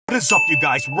What is up, you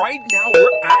guys? Right now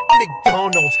we're at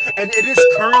McDonald's and it is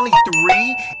currently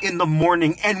 3 in the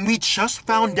morning, and we just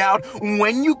found out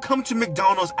when you come to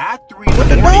McDonald's at 3 in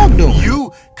the morning,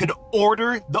 you could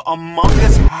order the Among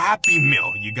Us Happy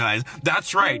Meal, you guys.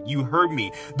 That's right, you heard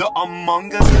me. The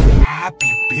Among Us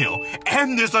Happy Meal.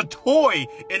 And there's a toy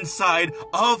inside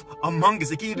of Among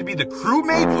Us. It can either be the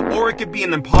crewmate or it could be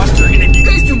an imposter. And if you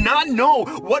guys do not know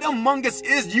what Among Us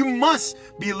is, you must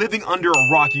be living under a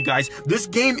rock, you guys. This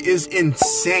game is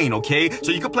insane, okay?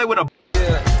 So you can play with a...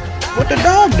 What the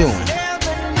dog doing?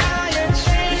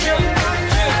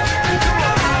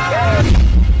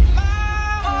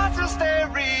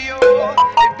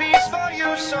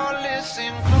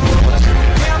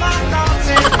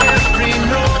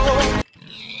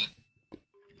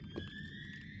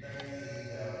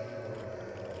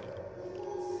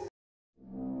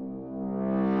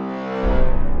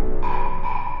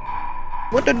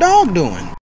 What the dog doing?